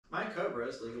Cobra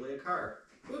is legally a car.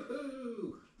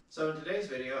 Woohoo! So in today's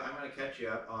video, I'm going to catch you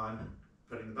up on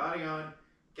putting the body on,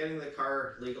 getting the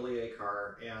car legally a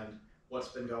car, and what's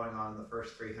been going on in the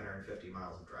first 350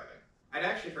 miles of driving. I'd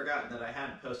actually forgotten that I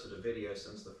hadn't posted a video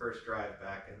since the first drive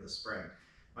back in the spring.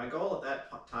 My goal at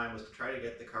that time was to try to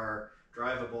get the car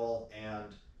drivable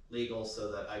and legal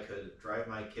so that I could drive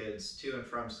my kids to and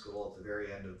from school at the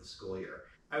very end of the school year.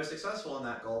 I was successful in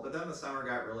that goal, but then the summer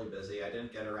got really busy. I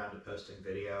didn't get around to posting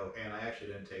video, and I actually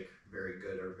didn't take very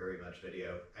good or very much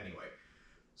video anyway.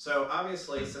 So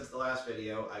obviously, since the last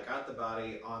video, I got the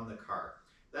body on the car.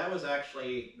 That was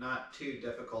actually not too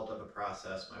difficult of a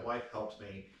process. My wife helped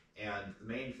me, and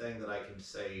the main thing that I can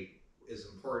say is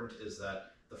important is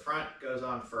that the front goes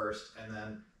on first, and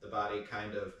then the body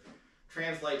kind of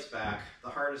translates back. The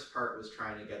hardest part was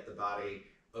trying to get the body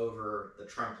over the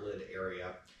trunk lid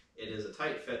area. It is a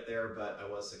tight fit there, but I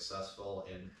was successful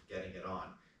in getting it on.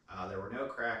 There were no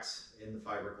cracks in the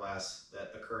fiberglass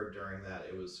that occurred during that.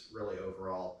 It was really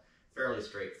overall fairly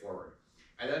straightforward.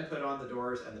 I then put on the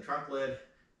doors and the trunk lid.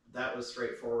 That was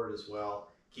straightforward as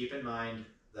well. Keep in mind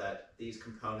that these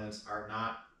components are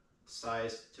not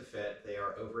sized to fit. They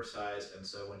are oversized, and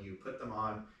so when you put them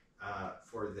on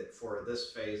for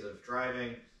this phase of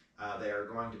driving, they are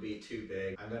going to be too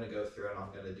big. I'm going to go through and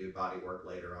I'm going to do body work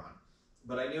later on.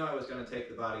 But I knew I was going to take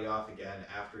the body off again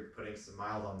after putting some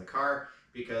miles on the car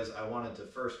because I wanted to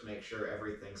first make sure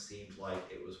everything seemed like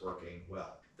it was working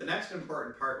well. The next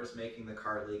important part was making the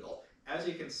car legal. As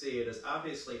you can see, it is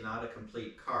obviously not a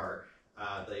complete car.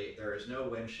 There is no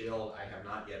windshield. I have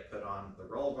not yet put on the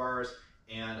roll bars,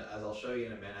 and as I'll show you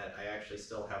in a minute, I actually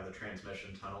still have the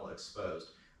transmission tunnel exposed.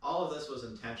 All of this was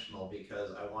intentional because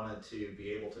I wanted to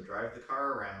be able to drive the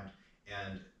car around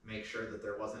and make sure that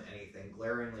there wasn't anything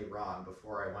glaringly wrong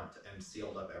before I went and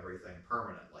sealed up everything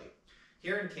permanently.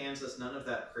 Here in Kansas, none of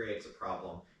that creates a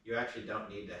problem. You actually don't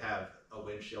need to have a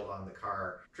windshield on the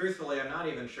car. Truthfully, I'm not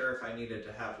even sure if I needed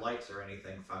to have lights or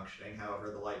anything functioning.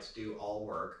 However, the lights do all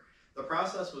work. The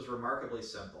process was remarkably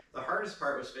simple. The hardest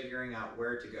part was figuring out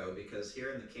where to go because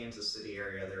here in the Kansas City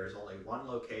area, there is only one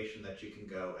location that you can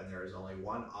go, and there is only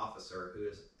one officer who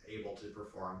is able to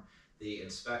perform the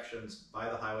inspections by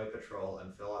the Highway Patrol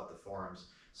and fill out the forms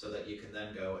so that you can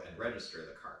then go and register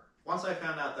the car. Once I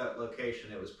found out that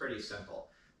location, it was pretty simple.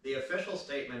 The official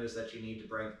statement is that you need to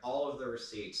bring all of the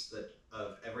receipts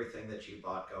of everything that you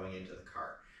bought going into the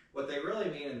car. What they really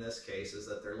mean in this case is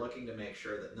that they're looking to make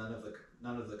sure that none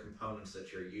of the components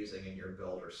that you're using in your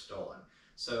build are stolen.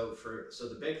 So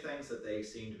the big things that they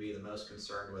seem to be the most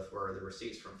concerned with were the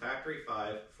receipts from Factory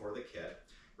 5 for the kit,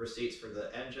 receipts for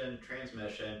the engine,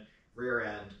 transmission, rear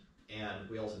end, and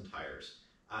wheels and tires.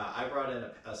 I brought in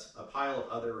a pile of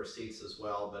other receipts as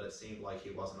well, but it seemed like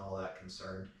he wasn't all that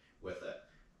concerned with it.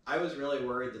 I was really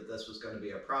worried that this was going to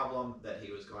be a problem, that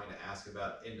he was going to ask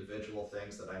about individual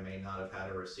things that I may not have had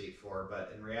a receipt for,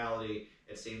 but in reality,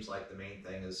 it seems like the main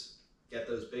thing is get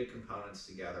those big components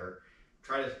together,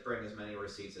 try to bring as many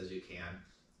receipts as you can,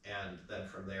 and then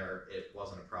from there, it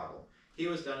wasn't a problem. He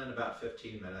was done in about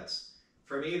 15 minutes.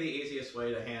 For me, the easiest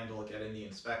way to handle getting the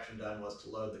inspection done was to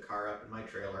load the car up in my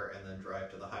trailer and then drive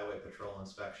to the Highway Patrol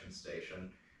inspection station,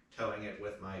 towing it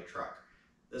with my truck.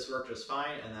 This worked just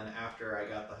fine, and then after I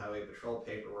got the Highway Patrol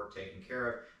paperwork taken care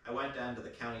of, I went down to the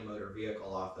County Motor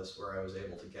Vehicle office where I was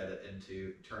able to get it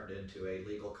turned into a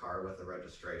legal car with a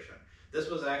registration. This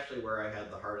was actually where I had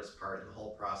the hardest part, and the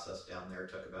whole process down there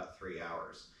took about 3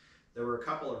 hours. There were a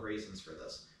couple of reasons for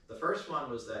this. The first one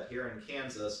was that here in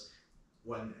Kansas,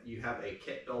 when you have a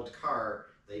kit build car,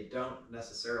 they don't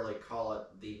necessarily call it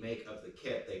the make of the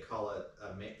kit, they call it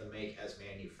the make as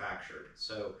manufactured.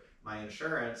 So my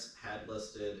insurance had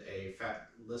listed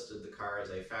the car as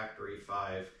a Factory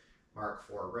 5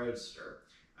 Mk4 Roadster.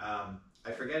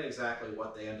 I forget exactly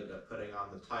what they ended up putting on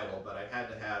the title, but I had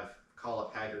to call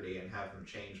up Haggerty and have them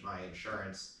change my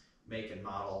insurance make and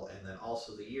model, and then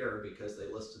also the year, because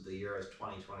they listed the year as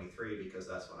 2023 because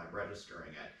that's when I'm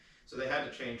registering it. So they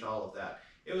had to change all of that.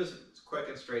 It was quick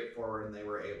and straightforward, and they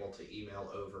were able to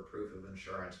email over proof of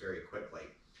insurance very quickly.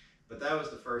 But that was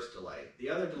the first delay. The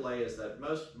other delay is that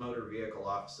most motor vehicle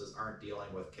offices aren't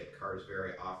dealing with kit cars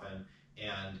very often,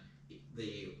 and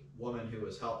the woman who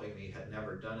was helping me had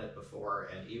never done it before,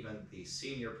 and even the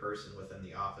senior person within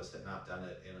the office had not done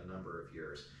it in a number of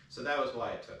years. So that was why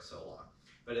it took so long.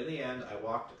 But in the end, I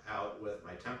walked out with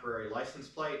my temporary license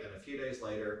plate, and a few days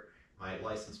later, my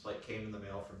license plate came in the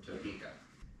mail from Topeka.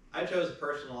 I chose a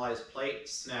personalized plate,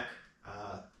 SNEC,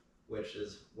 which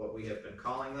is what we have been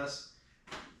calling this.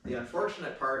 The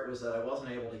unfortunate part was that I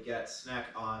wasn't able to get SNEC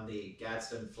on the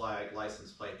Gadsden flag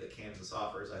license plate that Kansas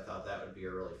offers. I thought that would be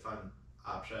a really fun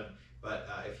option. But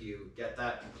if you get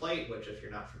that plate, which if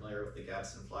you're not familiar with the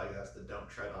Gadsden flag, that's the Don't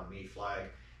Tread on Me flag.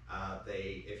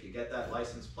 If you get that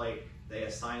license plate, they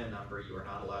assign a number. You are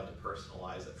not allowed to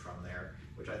personalize it from there,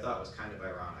 which I thought was kind of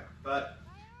ironic. But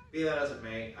be that as it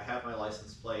may, I have my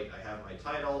license plate, I have my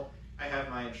title, I have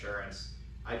my insurance.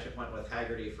 I just went with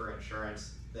Haggerty for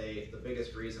insurance. The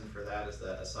biggest reason for that is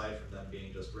that aside from them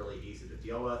being just really easy to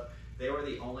deal with, they were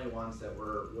the only ones that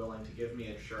were willing to give me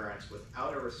insurance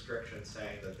without a restriction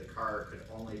saying that the car could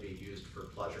only be used for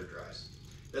pleasure drives.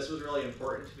 This was really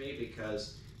important to me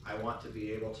because I want to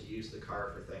be able to use the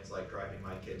car for things like driving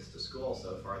my kids to school.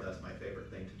 So far, that's my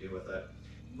favorite thing to do with it.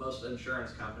 Most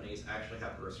insurance companies actually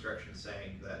have a restriction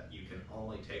saying that you can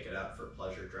only take it out for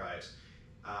pleasure drives.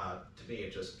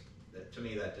 To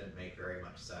me, that didn't make very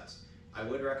much sense. I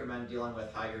would recommend dealing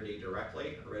with Haggerty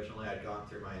directly. Originally, I'd gone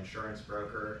through my insurance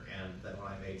broker, and then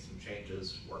when I made some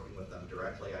changes working with them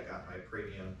directly, I got my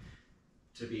premium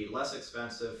to be less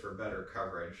expensive for better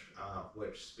coverage,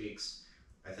 which speaks,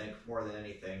 I think, more than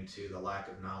anything to the lack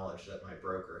of knowledge that my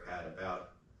broker had about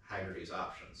Haggerty's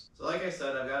options. So like I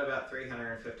said, I've got about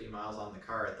 350 miles on the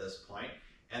car at this point,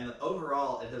 and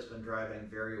overall it has been driving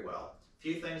very well. A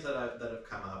few things that have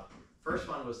come up. First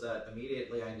one was that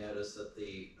immediately I noticed that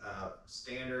the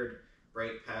standard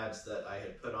brake pads that I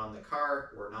had put on the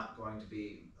car were not going to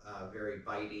be very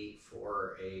bitey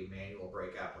for a manual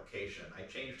brake application. I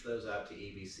changed those out to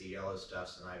EBC yellow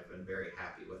stuffs, and I've been very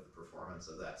happy with the performance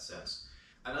of that since.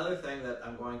 Another thing that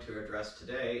I'm going to address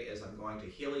today is I'm going to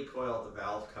helicoil the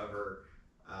valve cover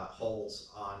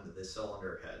holes on the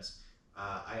cylinder heads.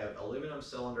 I have aluminum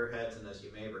cylinder heads, and as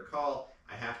you may recall,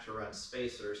 I have to run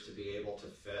spacers to be able to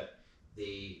fit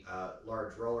the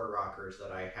large roller rockers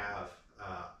that I have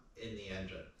in the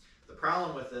engine. The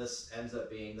problem with this ends up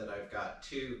being that I've got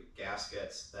two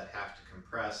gaskets that have to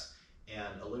compress,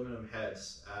 and aluminum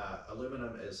heads.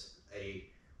 Aluminum is a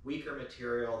weaker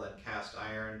material than cast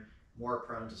iron, more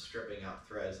prone to stripping out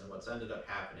threads, and what's ended up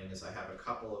happening is I have a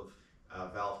couple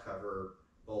of valve cover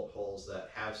bolt holes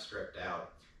that have stripped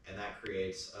out, and that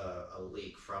creates a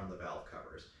leak from the valve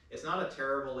covers. It's not a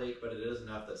terrible leak, but it is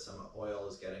enough that some oil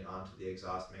is getting onto the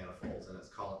exhaust manifolds, and it's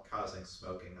causing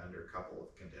smoking under a couple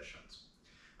of conditions.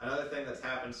 Another thing that's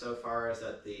happened so far is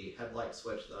that the headlight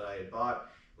switch that I had bought,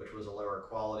 which was a lower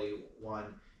quality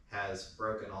one, has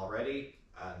broken already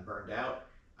and burned out.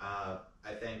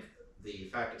 I think the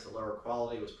fact it's a lower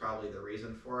quality was probably the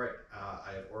reason for it.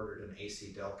 I have ordered an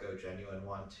AC Delco genuine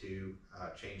one to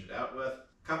change it out with.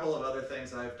 A couple of other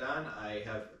things I've done. I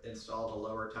have installed a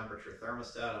lower temperature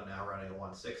thermostat. I'm now running a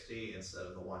 160 instead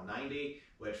of the 190,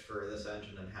 which for this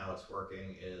engine and how it's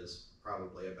working is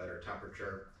probably a better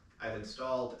temperature. I've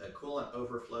installed a coolant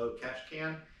overflow catch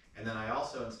can, and then I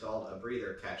also installed a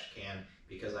breather catch can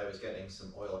because I was getting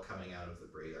some oil coming out of the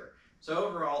breather. So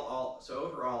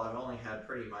overall, I've only had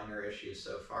pretty minor issues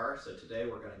so far. So today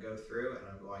we're going to go through, and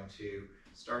I'm going to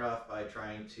start off by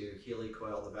trying to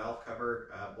helicoil the valve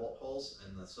cover bolt holes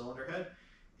in the cylinder head,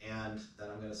 and then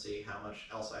I'm going to see how much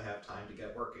else I have time to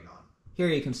get working on. Here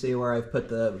you can see where I've put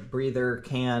the breather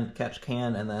can, catch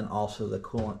can, and then also the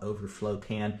coolant overflow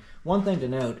can. One thing to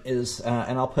note is,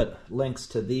 and I'll put links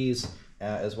to these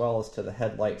as well as to the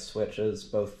headlight switches,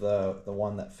 both the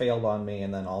one that failed on me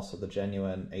and then also the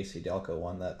genuine AC Delco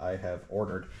one that I have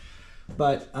ordered.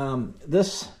 But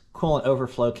this coolant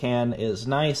overflow can is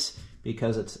nice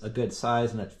because it's a good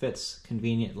size and it fits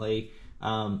conveniently.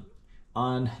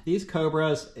 On these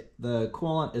Cobras, the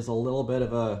coolant is a little bit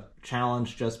of a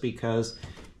challenge just because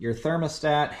your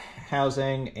thermostat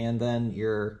housing and then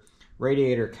your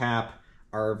radiator cap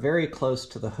are very close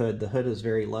to the hood. The hood is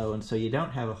very low, and so you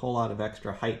don't have a whole lot of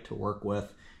extra height to work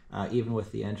with, even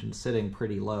with the engine sitting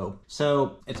pretty low.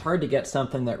 So it's hard to get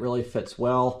something that really fits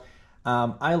well.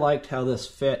 I liked how this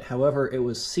fit, however it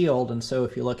was sealed, and so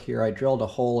if you look here, I drilled a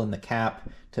hole in the cap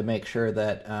to make sure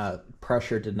that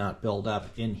pressure did not build up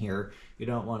in here. You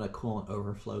don't want a coolant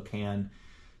overflow can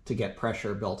to get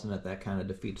pressure built in it. That kind of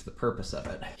defeats the purpose of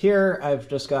it. Here I've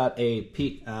just got a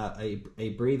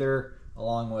breather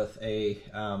along with a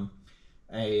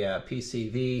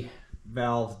PCV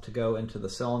valve to go into the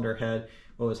cylinder head.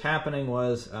 What was happening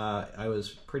was I was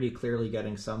pretty clearly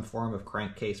getting some form of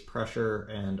crankcase pressure,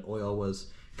 and oil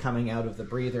was coming out of the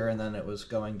breather, and then it was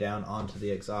going down onto the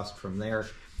exhaust from there.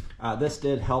 This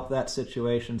did help that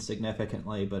situation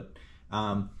significantly, but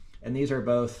and these are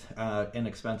both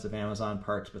inexpensive Amazon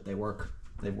parts, but they've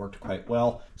worked quite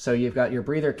well. So you've got your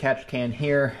breather catch can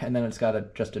here, and then it's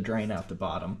got just a drain out the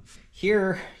bottom.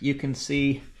 Here you can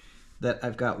see that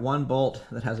I've got one bolt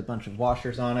that has a bunch of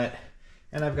washers on it,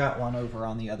 and I've got one over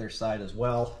on the other side as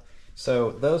well.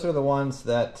 So those are the ones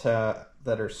that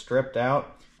that are stripped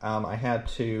out. I had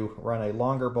to run a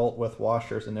longer bolt with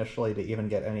washers initially to even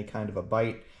get any kind of a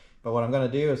bite. But what I'm going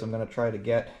to do is I'm going to try to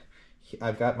get,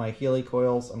 I've got my Healy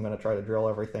coils, I'm going to try to drill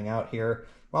everything out here.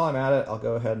 While I'm at it, I'll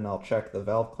go ahead and I'll check the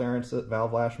valve clearance,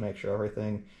 valve lash, make sure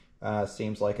everything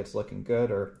seems like it's looking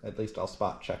good, or at least I'll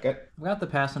spot check it. I've got the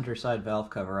passenger side valve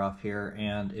cover off here,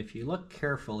 and if you look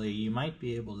carefully, you might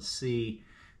be able to see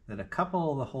that a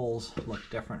couple of the holes look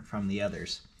different from the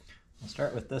others. I'll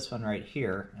start with this one right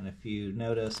here, and if you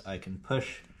notice, I can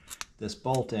push this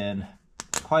bolt in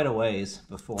quite a ways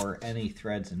before any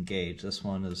threads engage. This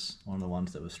one is one of the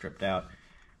ones that was stripped out.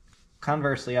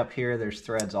 Conversely, up here, there's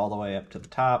threads all the way up to the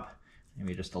top,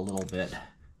 maybe just a little bit,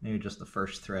 maybe just the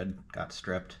first thread got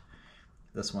stripped.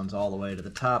 This one's all the way to the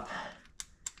top.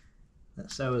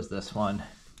 So is this one,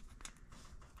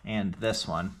 and this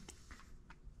one.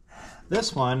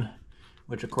 This one,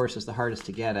 which of course is the hardest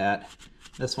to get at,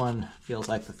 this one feels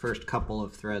like the first couple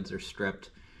of threads are stripped.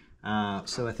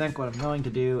 So I think what I'm going to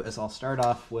do is I'll start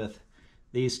off with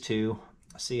these two,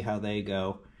 see how they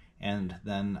go, and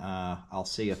then I'll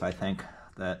see if I think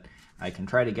that I can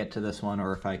try to get to this one,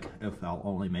 or if I'll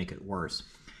only make it worse.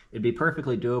 It'd be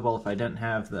perfectly doable if I didn't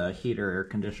have the heater air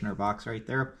conditioner box right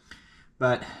there,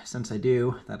 but since I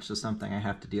do, that's just something I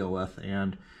have to deal with,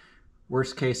 and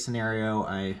worst case scenario,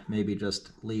 I maybe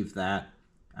just leave that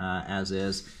as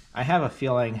is. I have a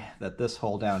feeling that this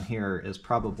hole down here is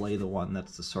probably the one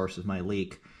that's the source of my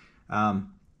leak.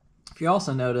 If you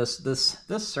also notice,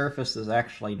 this surface is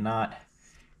actually not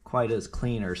quite as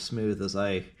clean or smooth as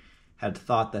I had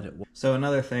thought that it was. So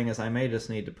another thing is I may just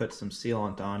need to put some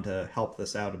sealant on to help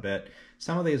this out a bit.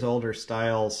 Some of these older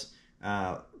styles,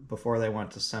 before they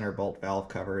went to center bolt valve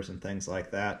covers and things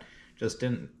like that, just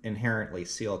didn't inherently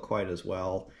seal quite as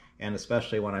well, and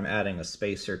especially when I'm adding a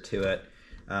spacer to it,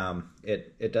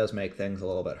 it does make things a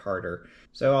little bit harder.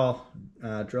 So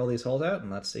I'll drill these holes out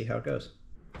and let's see how it goes.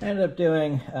 I ended up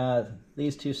doing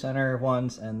these two center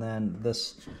ones and then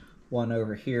this one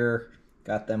over here.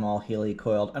 Got them all Healy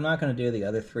coiled. I'm not going to do the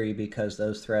other three because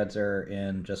those threads are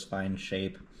in just fine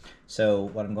shape. So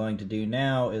what I'm going to do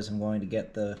now is I'm going to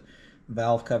get the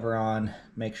valve cover on,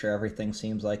 make sure everything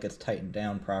seems like it's tightened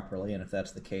down properly, and if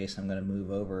that's the case, I'm going to move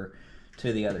over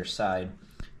to the other side.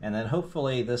 And then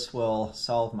hopefully this will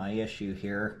solve my issue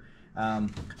here.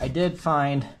 I did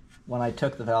find, when I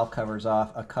took the valve covers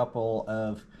off, a couple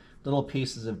of little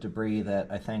pieces of debris that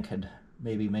I think had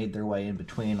maybe made their way in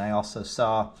between. I also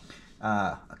saw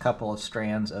a couple of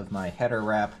strands of my header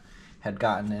wrap had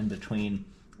gotten in between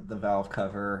the valve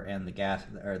cover and the gas,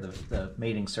 or the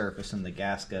mating surface and the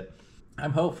gasket.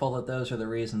 I'm hopeful that those are the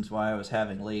reasons why I was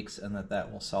having leaks and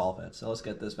that will solve it. So let's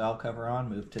get this valve cover on,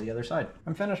 move to the other side.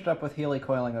 I'm finished up with Healy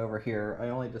coiling over here. I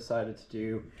only decided to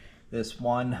do this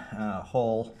one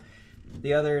hole.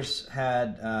 The others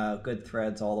had good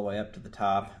threads all the way up to the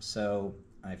top, so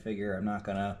I figure I'm not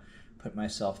gonna put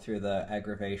myself through the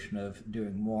aggravation of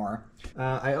doing more.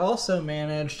 I also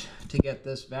managed to get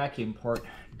this vacuum port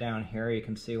down here. You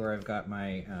can see where I've got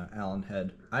my Allen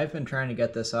head. I've been trying to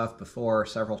get this off before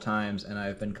several times and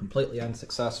I've been completely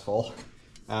unsuccessful.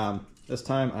 This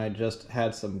time I just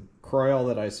had some Croil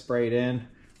that I sprayed in,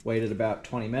 waited about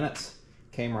 20 minutes,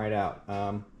 came right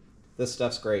out. This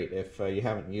stuff's great. If you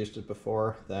haven't used it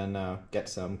before, then get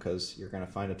some, because you're going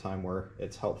to find a time where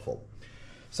it's helpful.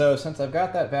 So since I've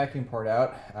got that vacuum port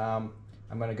out,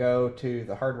 I'm going to go to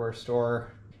the hardware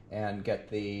store and get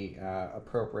the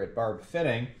appropriate barb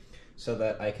fitting so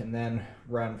that I can then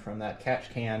run from that catch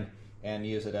can and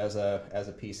use it as a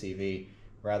PCV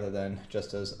rather than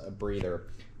just as a breather.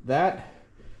 That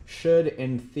should,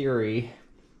 in theory,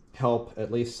 help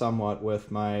at least somewhat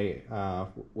with my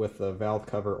with the valve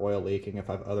cover oil leaking if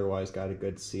I've otherwise got a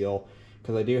good seal,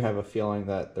 because I do have a feeling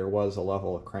that there was a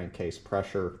level of crankcase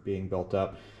pressure being built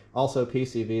up. Also,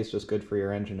 PCV is just good for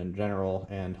your engine in general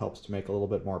and helps to make a little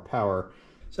bit more power.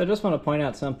 So I just want to point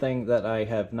out something that I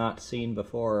have not seen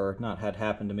before, or not had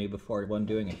happen to me before when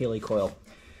doing a Healy coil.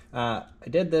 I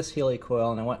did this Healy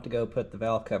coil and I went to go put the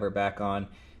valve cover back on,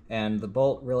 and the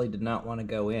bolt really did not want to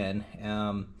go in.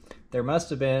 There must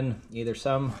have been either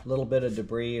some little bit of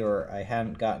debris, or I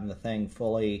hadn't gotten the thing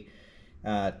fully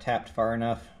tapped far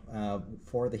enough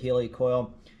for the Healy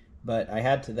coil, but I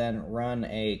had to then run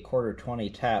a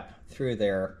 1/4-20 tap through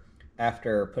there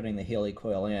after putting the Healy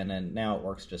coil in, and now it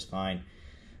works just fine.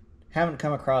 Haven't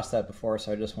come across that before,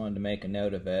 so I just wanted to make a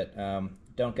note of it.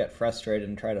 Don't get frustrated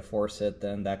and try to force it,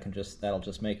 then that'll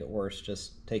just make it worse.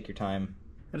 Just take your time.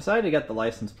 I decided to get the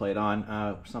license plate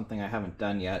on, something I haven't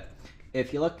done yet.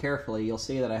 If you look carefully, you'll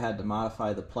see that I had to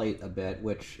modify the plate a bit,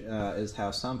 which is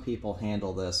how some people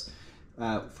handle this.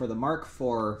 for the Mark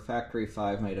IV, Factory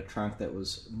 5 made a trunk that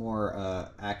was more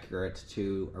accurate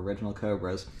to original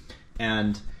Cobras,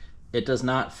 and it does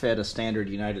not fit a standard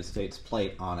United States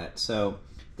plate on it. So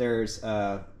there's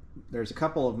a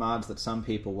couple of mods that some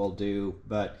people will do,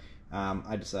 but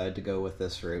I decided to go with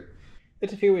this route.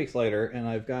 It's a few weeks later, and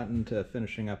I've gotten to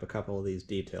finishing up a couple of these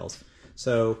details.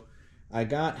 So I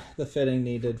got the fitting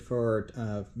needed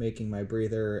for making my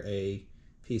breather a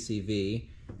PCV,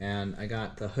 and I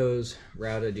got the hose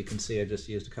routed. You can see I just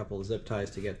used a couple of zip ties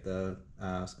to get the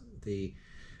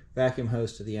vacuum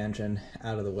hose to the engine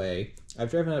out of the way.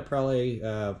 I've driven it probably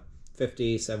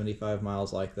 50, 75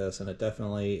 miles like this, and it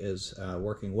definitely is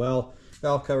working well.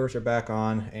 Valve covers are back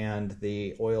on, and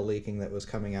the oil leaking that was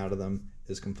coming out of them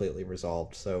is completely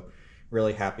resolved, so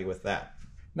really happy with that.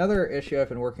 Another issue I've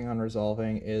been working on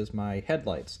resolving is my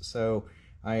headlights. So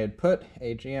I had put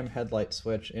a GM headlight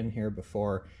switch in here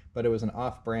before, but it was an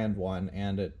off-brand one,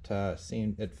 and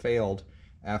it failed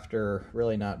after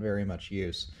really not very much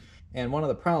use. And one of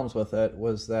the problems with it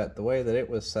was that the way that it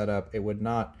was set up, it would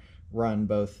not run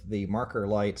both the marker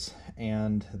lights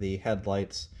and the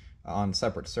headlights on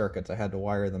separate circuits. I had to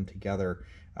wire them together,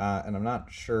 and I'm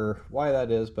not sure why that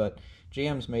is, but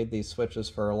GM's made these switches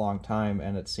for a long time,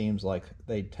 and it seems like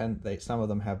some of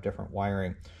them have different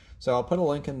wiring. So I'll put a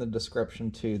link in the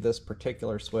description to this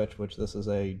particular switch, which this is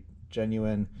a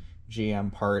genuine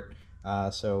GM part,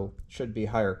 so should be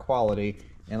higher quality.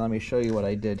 And let me show you what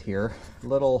I did here. A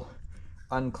little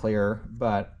unclear,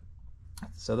 but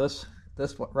so this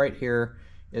right here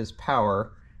is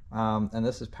power, and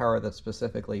this is power that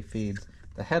specifically feeds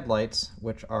the headlights,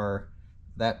 which are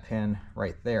that pin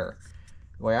right there.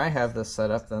 The way I have this set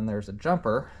up, then there's a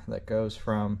jumper that goes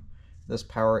from this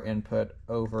power input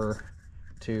over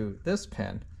to this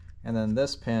pin, and then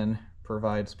this pin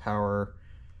provides power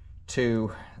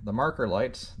to the marker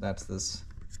lights. That's this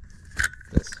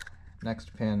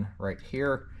next pin right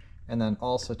here, and then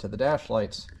also to the dash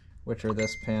lights, which are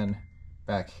this pin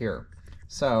back here.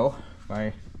 So if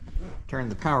I turn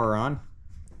the power on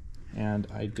and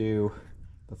I do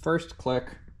the first click,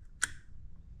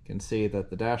 you can see that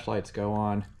the dash lights go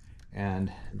on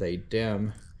and they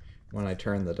dim when I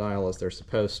turn the dial as they're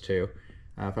supposed to.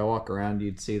 If I walk around,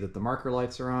 you'd see that the marker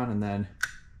lights are on, and then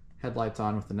headlights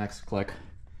on with the next click,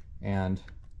 and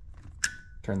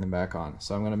turn them back on.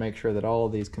 So I'm going to make sure that all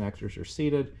of these connectors are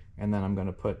seated, and then I'm going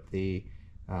to put the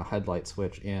headlight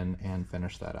switch in and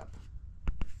finish that up.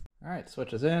 Alright,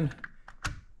 switch is in,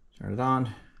 turn it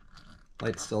on,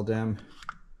 lights still dim,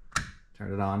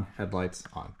 turn it on, headlights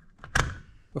on.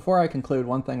 Before I conclude,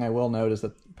 one thing I will note is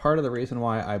that part of the reason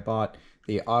why I bought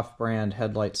the off-brand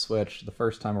headlight switch the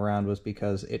first time around was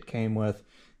because it came with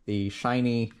the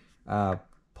shiny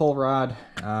pull rod,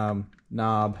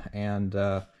 knob, and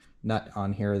nut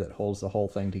on here that holds the whole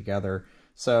thing together.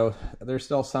 So there's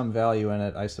still some value in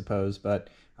it, I suppose, but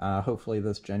hopefully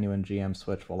this genuine GM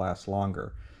switch will last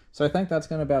longer. So I think that's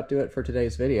going to about do it for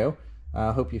today's video.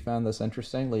 Hope you found this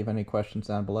interesting. Leave any questions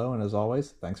down below, and as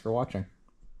always, thanks for watching.